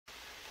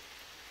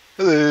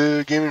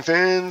Hello, gaming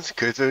fans.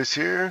 Kothos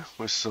here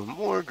with some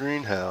more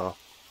Green Hell.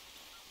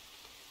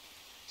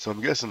 So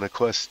I'm guessing the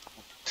quest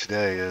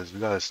today is we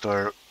gotta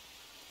start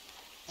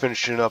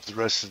finishing up the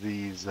rest of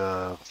these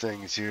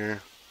things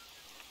here.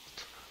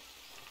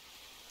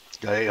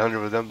 Got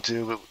 800 with them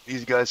too, but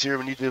these guys here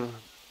we need to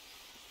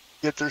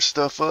get their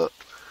stuff up.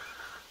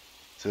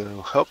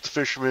 So help the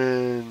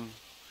fishermen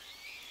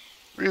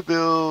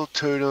rebuild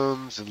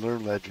totems and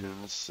learn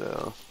legends.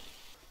 So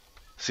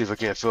see if I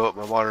can't fill up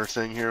my water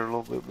thing here a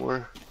little bit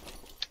more.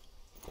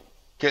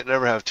 Can't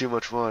never have too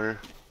much water.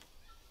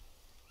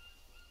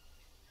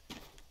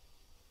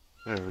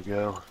 There we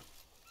go.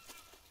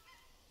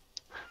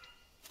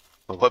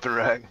 My weapon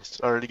rack is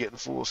already getting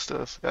full of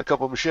stuff. Got a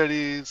couple of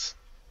machetes,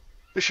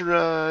 fishing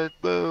rod,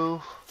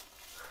 bow.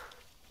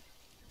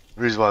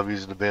 The reason why I'm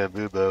using the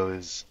bamboo bow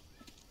is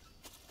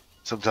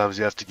sometimes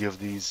you have to give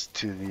these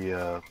to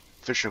the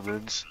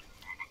fishermen.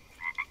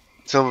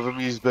 Some of them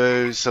use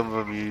bows, some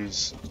of them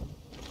use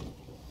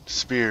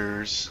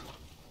spears.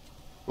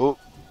 Oh,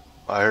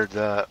 I heard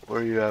that.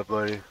 Where you at,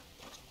 buddy?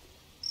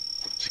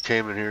 She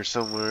came in here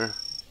somewhere.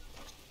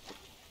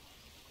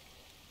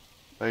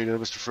 How you doing,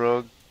 Mr.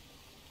 Frog?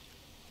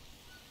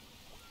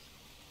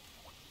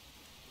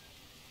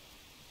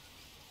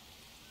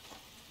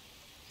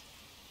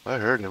 I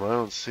heard him. I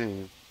don't see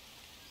him.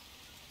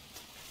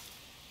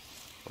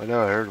 I know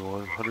I heard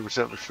one.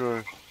 100% for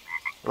sure.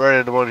 I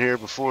ran into one here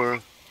before.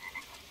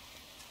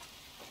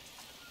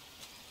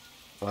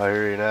 I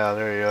hear you now.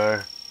 There you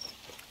are.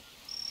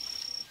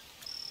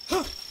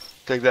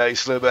 Take that, you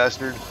slow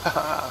bastard.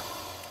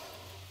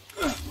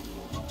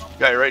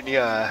 Got you right in the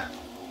eye.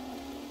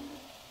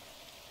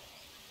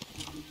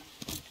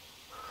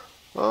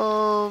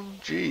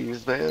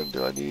 Geez, man.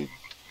 Do I need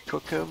to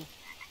cook him?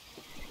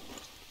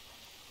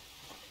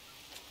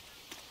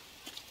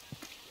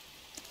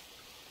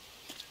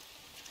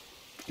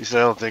 He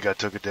said I don't think I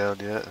took it down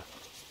yet.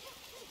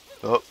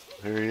 Oh,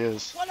 here he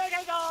is.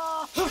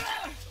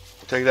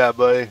 Take that,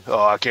 buddy.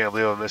 Oh, I can't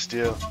believe I missed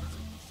you.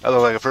 That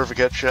looked like a perfect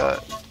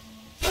headshot.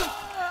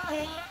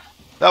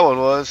 That one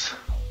was.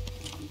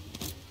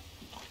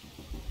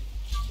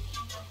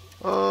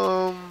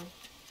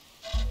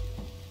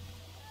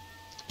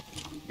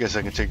 Guess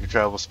I can take your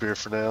travel spear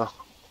for now.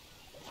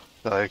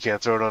 I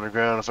can't throw it on the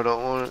ground if I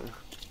don't want it.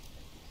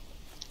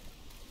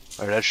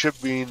 Alright, that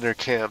should be in their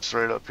camps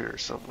right up here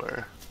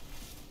somewhere.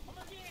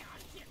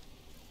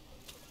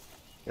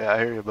 Yeah, I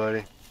hear you,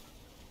 buddy.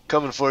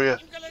 Coming for you.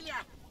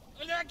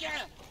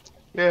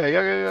 Yeah,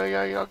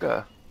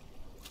 yaga.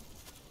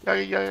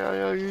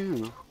 Yaga,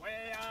 you.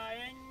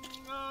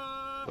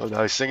 Oh,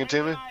 now he's singing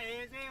to me?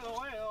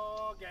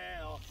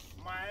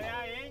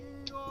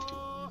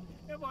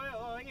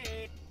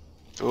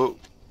 Oh.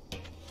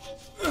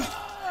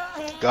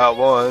 Got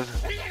one.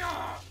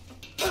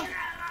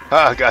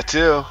 Ah, got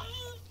two.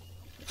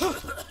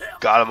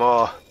 Got them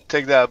all.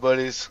 Take that,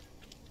 buddies.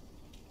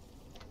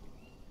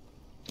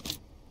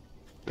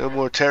 No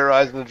more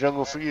terrorizing the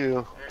jungle for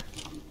you.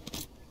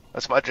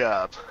 That's my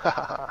job.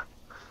 Alright.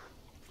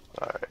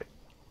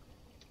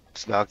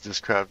 Let's knock this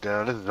crap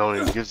down. This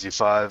only gives you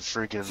 5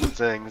 freaking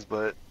things,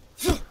 but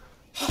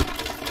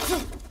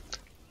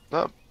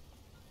not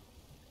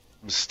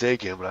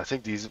mistaken, but I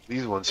think these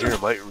ones here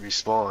might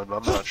respawn.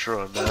 I'm not sure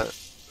on that.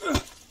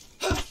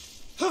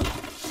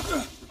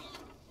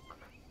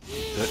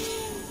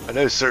 I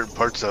know certain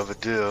parts of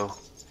it do.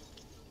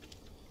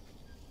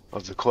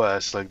 Of the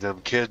quest, like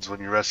them kids, when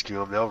you rescue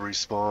them, they'll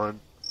respawn.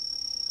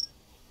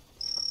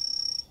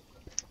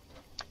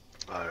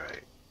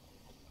 Alright.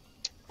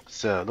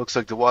 So, looks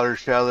like the water's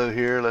shallow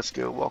here. Let's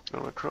go walking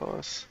on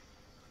across.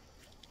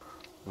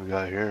 What we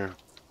got here?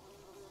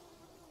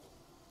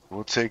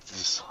 We'll take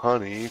this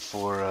honey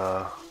for,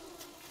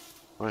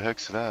 where the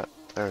heck's it at?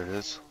 There it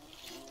is.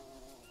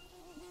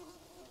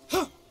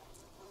 Well,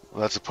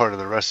 that's a part of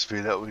the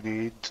recipe that we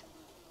need.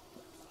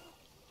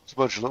 There's a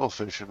bunch of little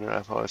fish in there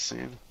I've always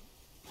seen.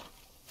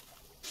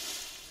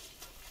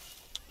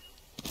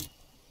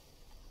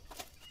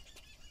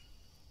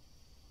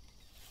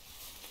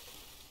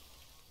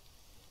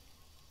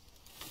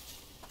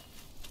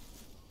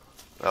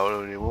 I would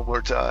only need one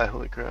more tie.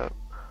 Holy crap.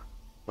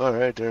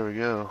 Alright, there we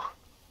go.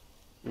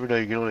 Even though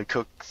you can only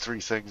cook 3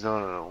 things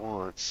on it at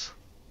once.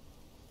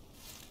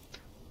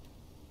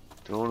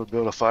 Do I want to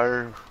build a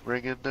fire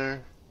ring in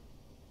there?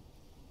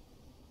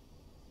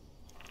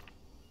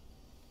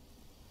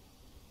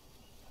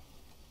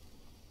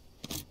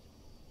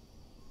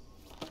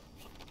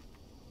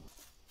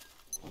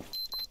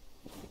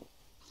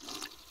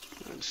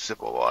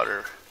 Sip of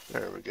water.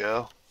 There we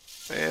go.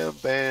 Bam,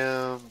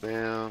 bam,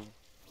 bam.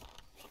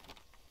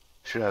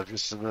 Should have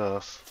just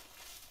enough.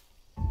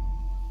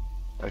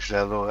 I should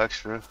have a little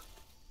extra.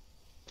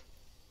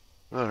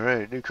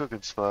 Alright, new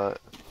cooking spot.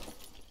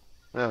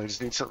 Now we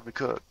just need something to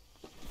cook.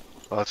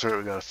 Oh, that's right,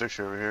 we got a fish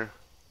over here.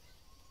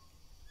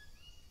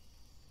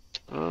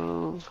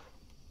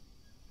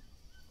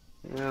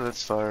 Yeah,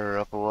 let's fire her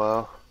up a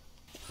while.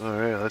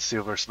 Alright, let's see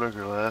if our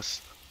smoker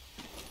lasts.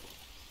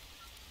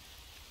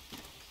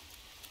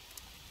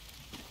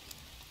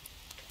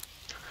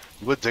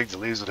 You would think the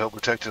leaves would help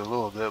protect it a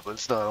little bit, but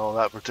it's not all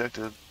that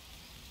protected.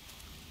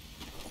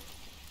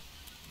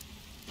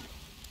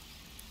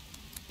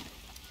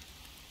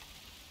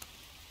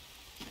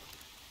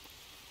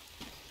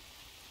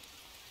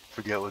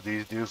 Forget what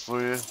these do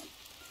for you.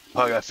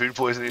 Oh, I got food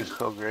poisoning.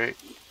 Oh, great.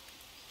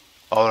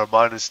 Oh, they're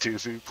 -2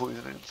 food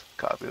poisoning.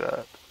 Copy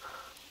that.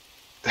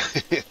 I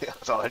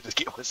thought I'd just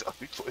get myself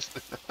food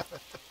poisoning.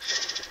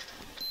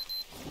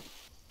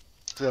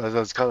 So I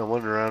was kind of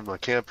wandering around my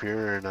camp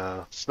here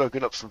and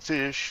smoking up some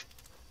fish.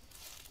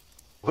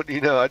 What do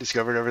you know? I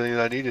discovered everything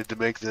that I needed to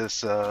make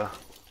this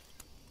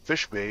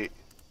fish bait.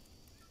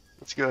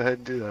 Let's go ahead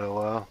and do that a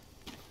while.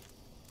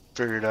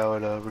 Figured I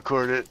would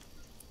record it.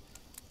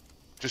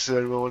 Just so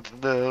anyone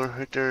wanted to know.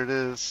 Right there it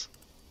is.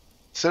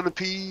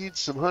 Centipede,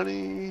 some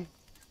honey,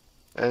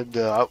 and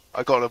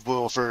I call it a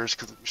boil first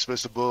because you're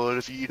supposed to boil it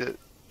if you eat it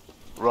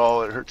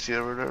raw. It hurts you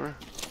or whatever.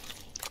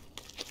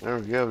 There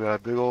we go. We got a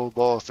big old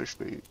ball of fish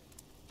bait.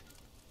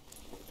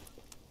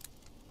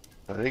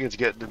 I think it's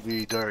getting to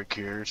be dark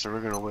here, so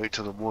we're gonna wait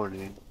till the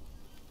morning.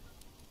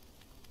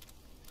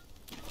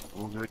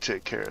 We'll go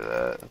take care of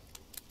that.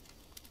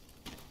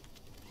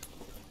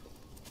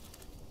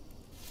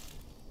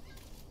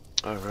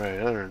 Alright,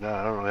 other than that,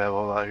 I don't really have a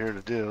whole lot here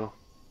to do.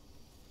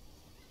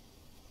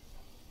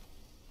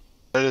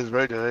 That is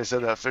right, they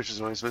said that fish is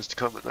only supposed to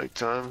come at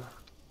nighttime.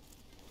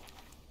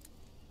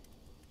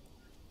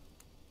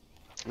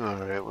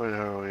 Alright, where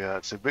are we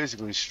at? So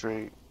basically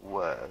straight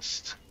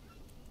west.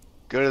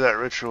 Go to that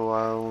ritual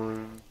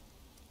island.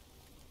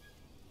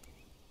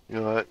 You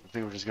know what? I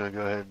think we're just gonna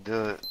go ahead and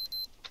do it.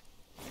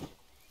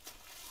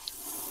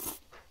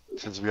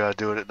 Since we gotta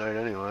do it at night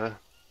anyway.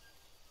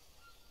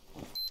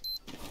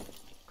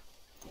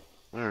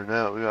 Other than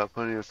that, we got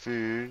plenty of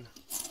food.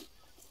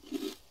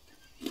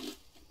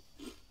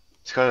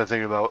 Just kind of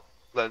thinking about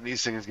letting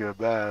these things go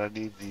bad. I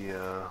need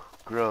the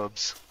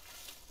grubs.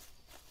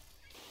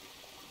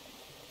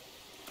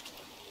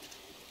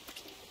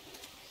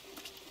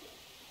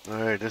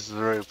 Alright, this is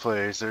the right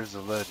place. There's the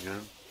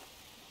legend.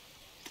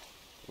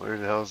 Where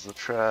the hell's the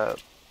trap?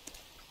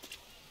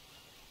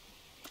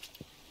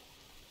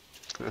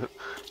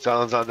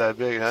 Sounds not that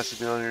big. It has to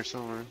be on here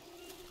somewhere.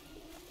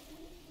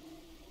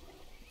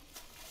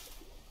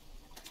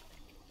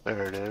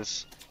 There it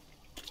is.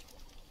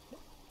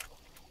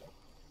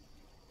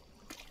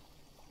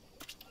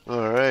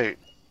 Alright.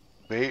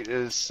 Bait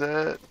is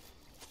set.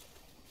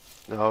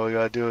 Now all we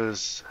gotta do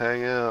is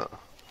hang out.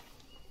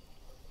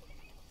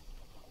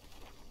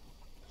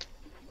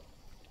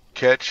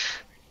 Catch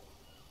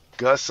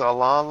Gus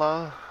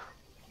Alala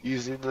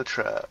using the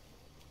trap.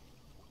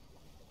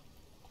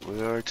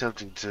 We are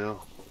attempting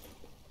to.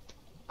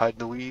 Hide in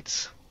the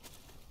weeds.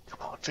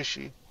 Come on,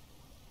 fishy.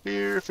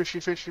 Here, fishy,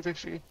 fishy,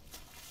 fishy.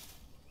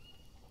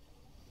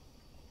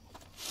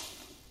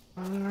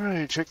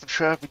 Alright, check the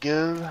trap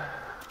again.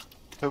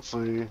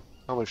 Hopefully,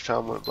 how much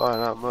time went by?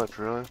 Not much,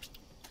 really.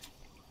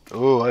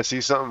 Oh, I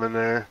see something in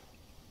there.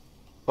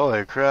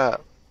 Holy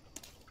crap.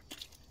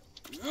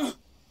 Can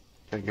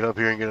I get up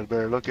here and get a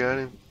better look at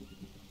him?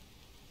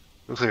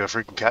 Looks like a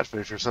freaking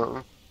catfish or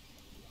something.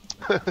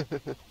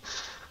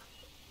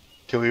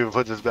 Can we even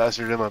put this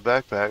bastard in my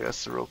backpack?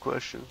 That's the real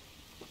question.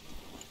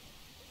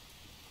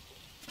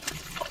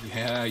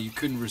 Yeah, you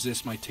couldn't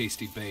resist my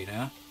tasty bait,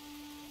 huh?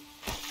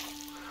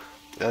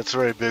 That's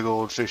right, big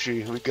old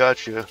fishy. We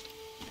got you.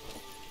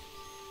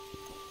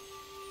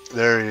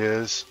 There he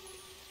is.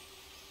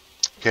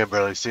 Can't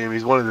barely see him.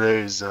 He's one of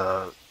those,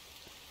 they're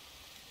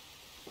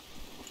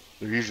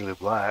usually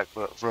black,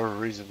 but for whatever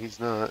reason, he's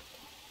not.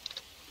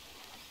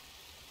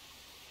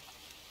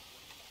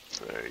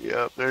 There,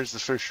 yep, there's the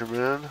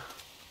fisherman.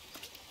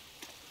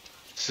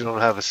 Still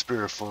don't have a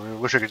spear for him.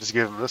 Wish I could just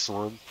give him this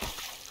one.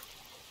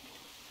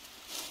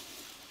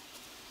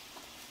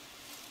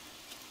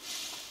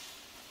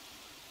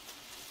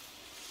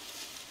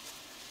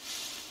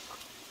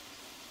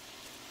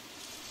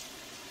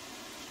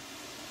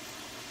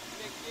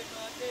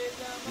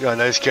 You got a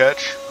nice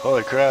catch.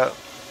 Holy crap.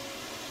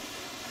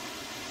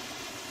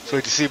 Let's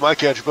wait to see my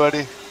catch,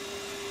 buddy.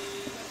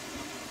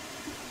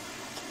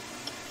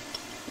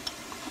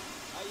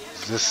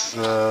 Is this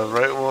the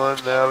right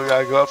one? Now we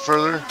gotta go up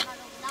further.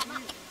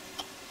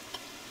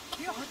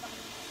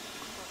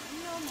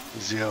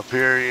 Is he up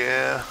here?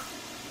 Yeah.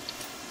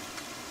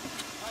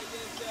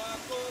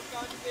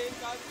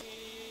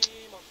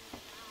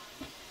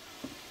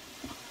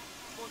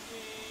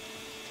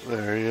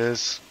 There he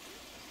is.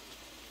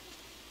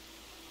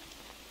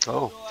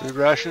 Oh, food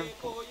ration?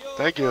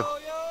 Thank you.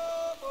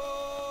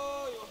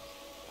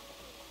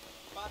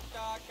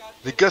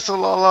 The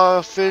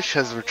Gusalala fish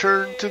has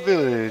returned to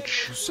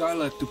village.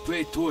 Usala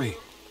tupe toi,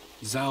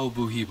 zao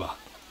buhiba.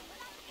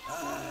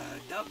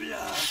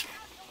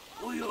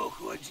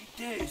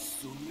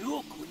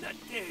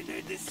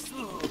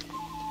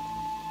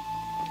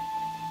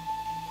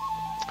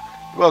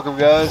 Welcome,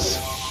 guys.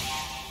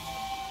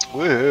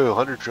 Woohoo,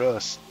 100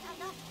 trust.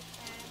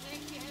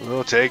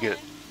 We'll take it.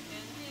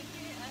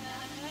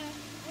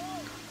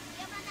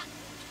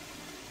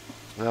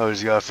 Now we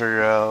just gotta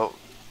figure out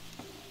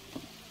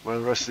where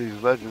the rest of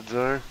these legends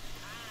are.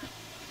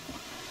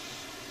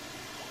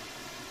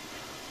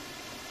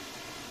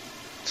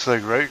 It's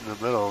like right in the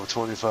middle of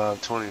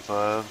 25,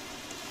 25.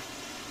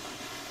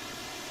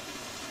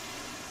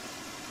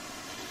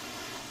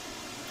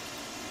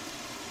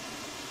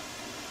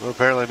 Well,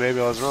 apparently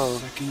maybe I was wrong.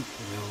 Second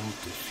will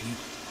defeat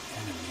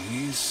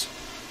enemies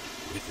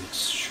with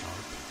its sharp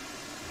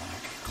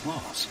black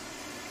claws.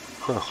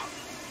 Huh.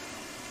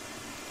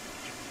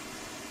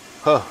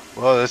 Huh.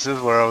 Well, this is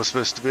where I was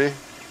supposed to be.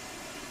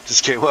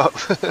 Just came up.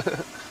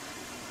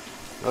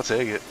 I'll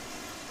take it.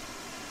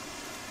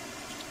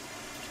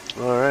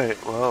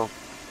 Alright, well.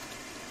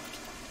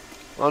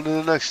 On to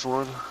the next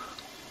one.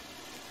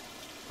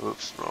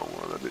 Oops, wrong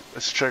one.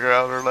 Let's check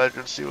out our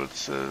legend, see what it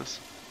says.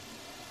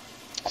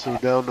 So we're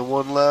down to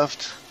one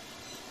left.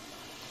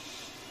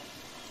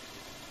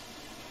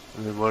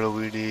 And then what do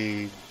we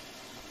need?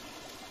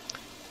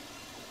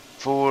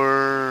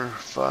 4,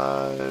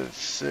 5,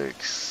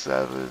 6,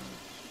 7,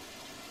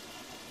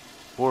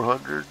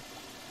 400.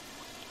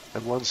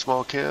 And one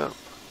small camp.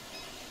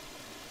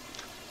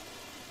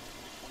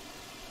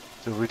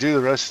 So if we do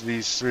the rest of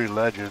these 3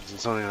 legends,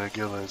 it's only going to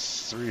give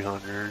us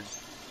 300.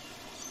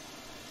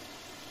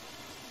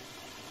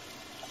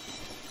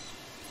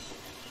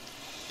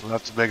 We'll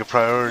have to make a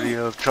priority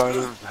of trying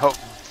to help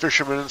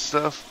fishermen and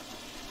stuff.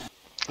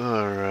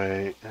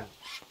 Alright.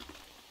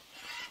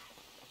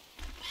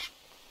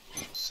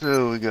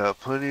 So we got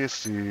plenty of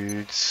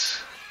foods.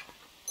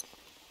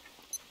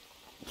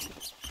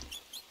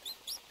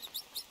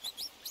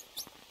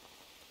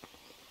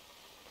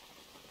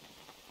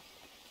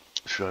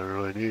 Should I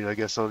really need? I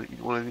guess I'll eat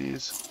one of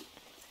these.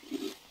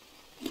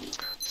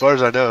 As far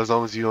as I know, as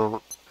long as you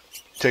don't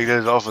take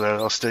those off of that,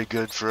 I'll stay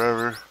good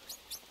forever.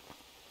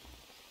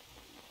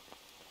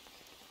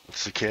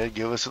 What's the can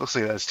give us? It looks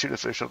like it has tuna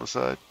fish on the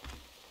side.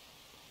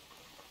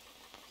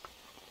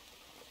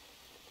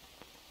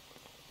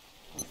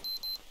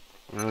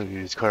 I really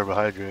need these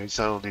carbohydrates.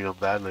 I don't need them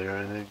badly or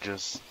anything.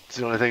 Just it's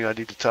the only thing I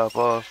need to top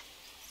off.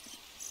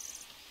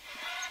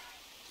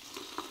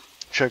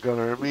 Check on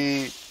our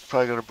meat.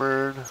 Probably gonna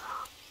burn.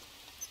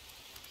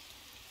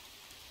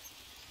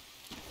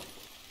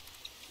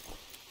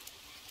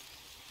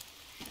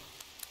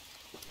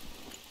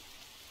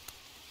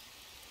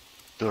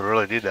 Don't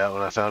really need that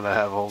when I found I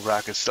have a whole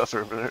rack of stuff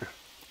over there.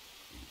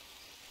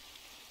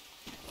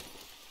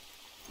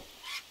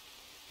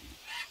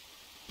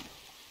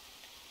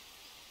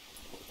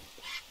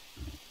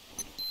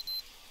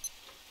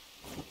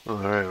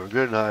 Alright, we're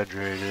good and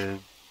hydrated.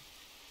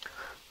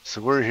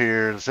 So we're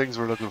here. The things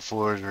we're looking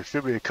for is there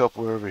should be a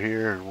couple over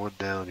here and one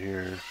down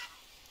here.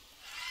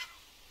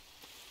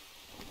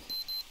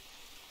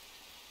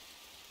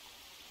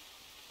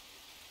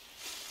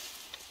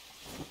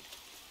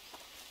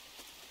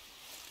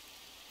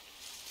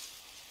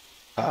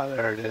 Ah,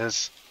 there it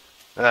is.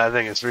 I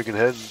think it's freaking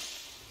hidden.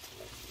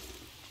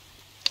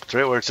 It's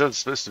right where it says it's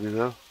supposed to be,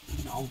 though.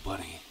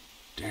 Nobody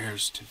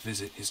dares to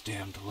visit his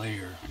damned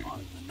lair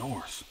on the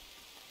north.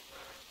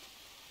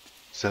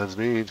 Sounds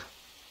mean.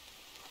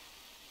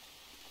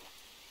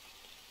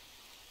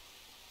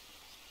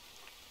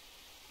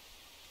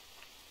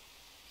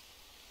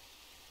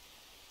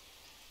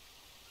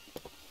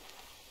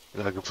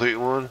 Did I complete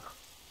one?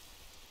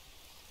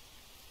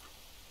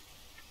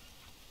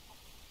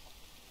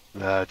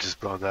 Nah, I just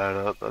brought that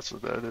up. That's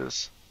what that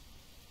is.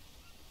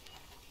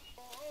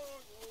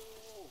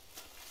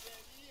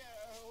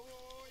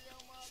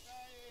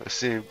 I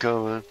see him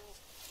coming.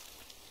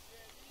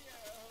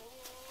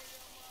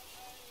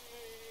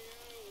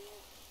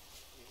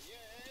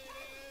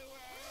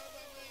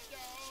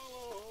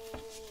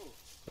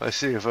 I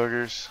see you,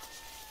 fuckers.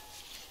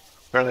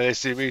 Apparently they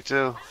see me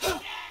too.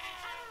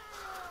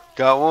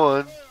 Got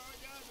one.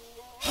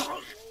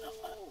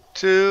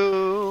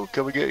 2.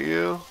 Come and get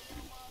you.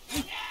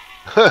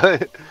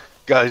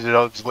 Guys, you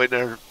know, just waiting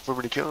there for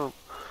me to kill him.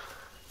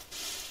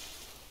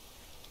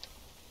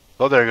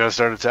 Well, they're gonna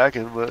start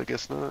attacking, but I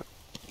guess not.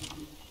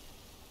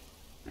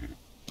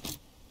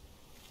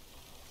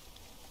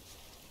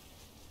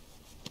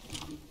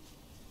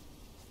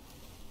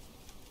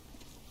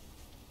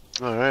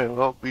 Alright,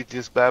 well, beat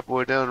this bad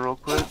boy down real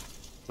quick.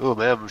 Oh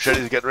man,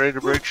 machete's getting ready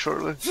to break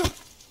shortly.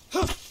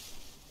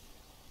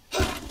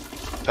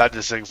 I've had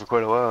this thing for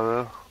quite a while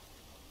now.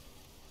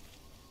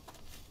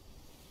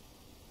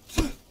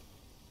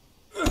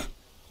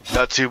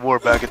 Got 2 more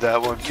back at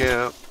that one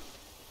camp.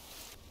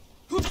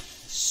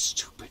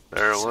 Stupid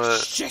There it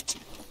went. shit.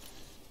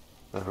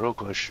 The real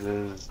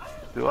question is,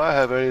 do I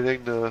have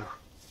anything to...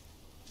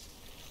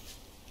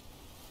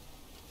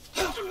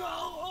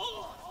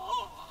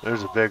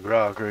 There's a big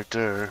rock right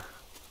there.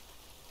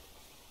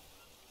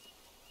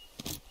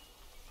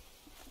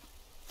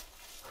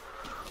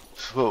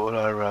 So what would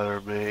I rather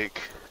make?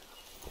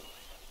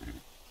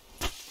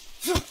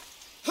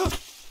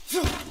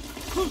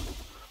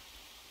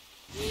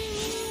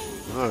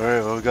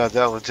 Alright, well we got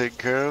that one taken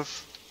care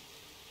of.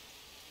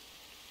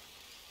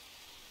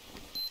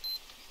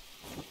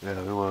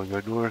 Yeah, we want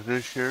to go north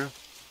this year.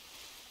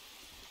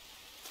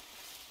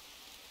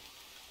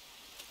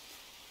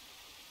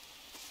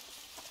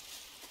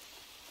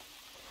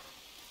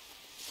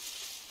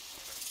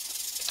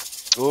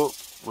 Oh,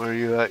 where are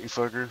you at, you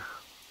fucker?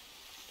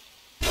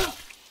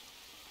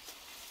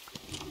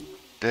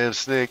 Damn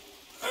snake.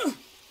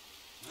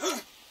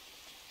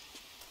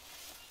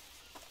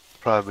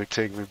 Probably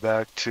take me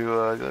back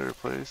to another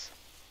place.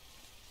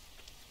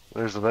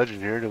 There's a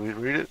legend here. Did we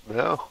read it?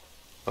 No.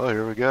 Oh,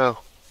 here we go.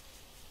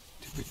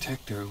 To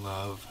protect their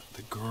love,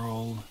 the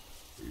girl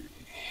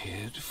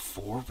hid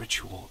 4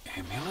 ritual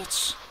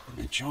amulets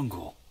in the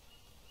jungle.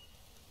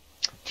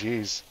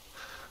 Jeez.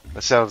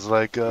 That sounds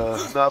like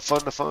not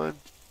fun to find.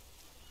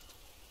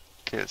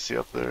 Can't see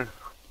up there. Is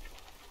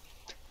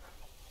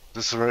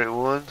this the right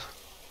one?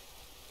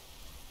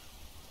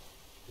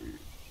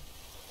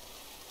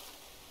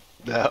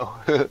 No.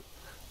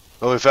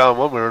 Oh, we found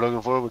one we were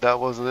looking for, but that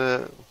wasn't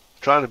it.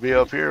 Trying to be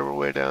up here, we're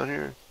way down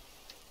here.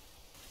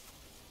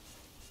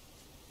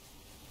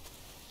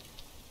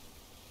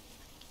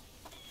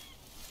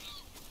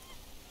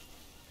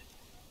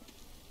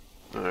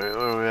 Alright, where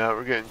are we at?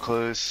 We're getting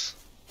close.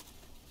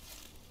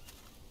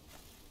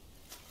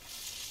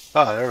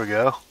 Ah, there we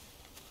go.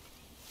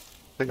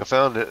 I think I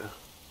found it.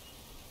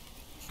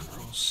 The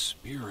girl's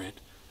spirit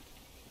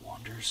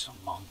wanders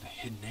among the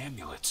hidden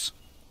amulets.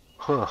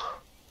 Huh.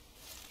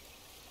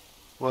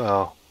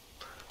 Wow.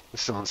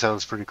 This one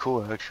sounds pretty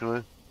cool,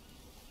 actually.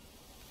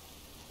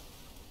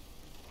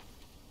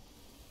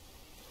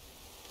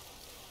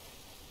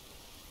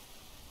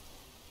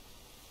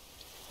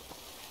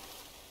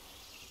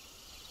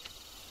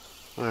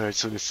 Alright,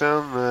 so we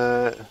found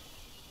that.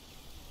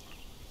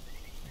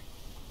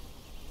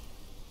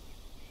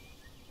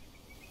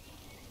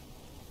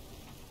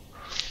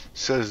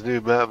 Says new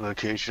map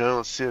location. I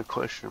don't see a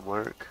question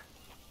mark.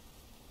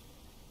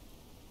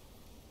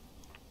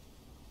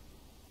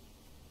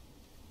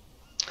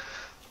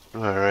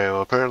 Alright,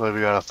 well apparently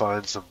we gotta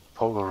find some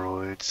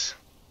Polaroids.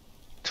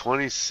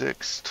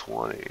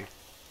 2620.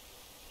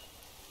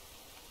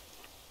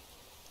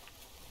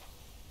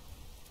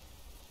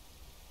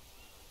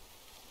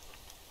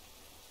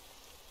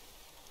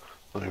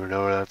 I don't even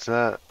know where that's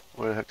at.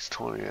 Where the heck's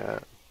 20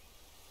 at?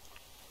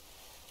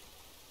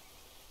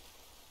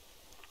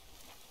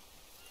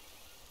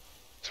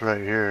 It's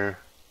right here.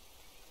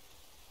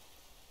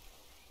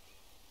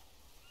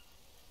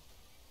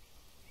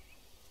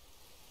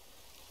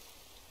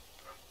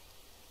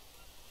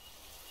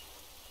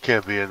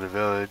 Can't be in the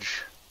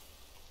village.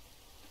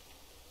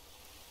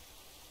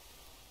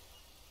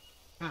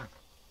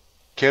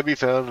 Can be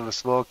found in a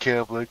small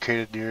camp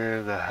located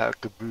near the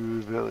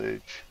Hakaboo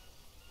village.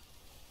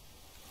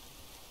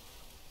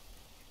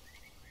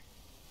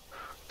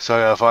 So I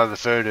gotta find the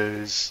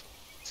photos.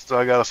 So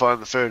I gotta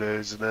find the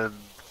photos and then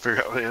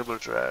figure out where the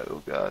ambulance are at.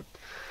 Oh god.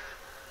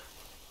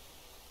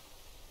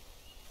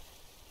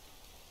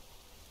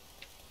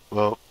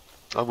 Well,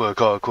 I'm gonna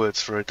call it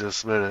quits for right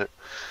this minute.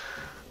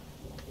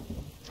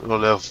 I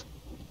don't know if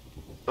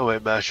I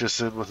might match this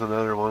in with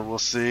another one. We'll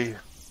see.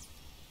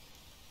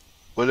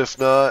 But if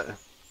not,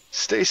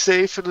 stay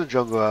safe in the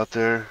jungle out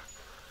there.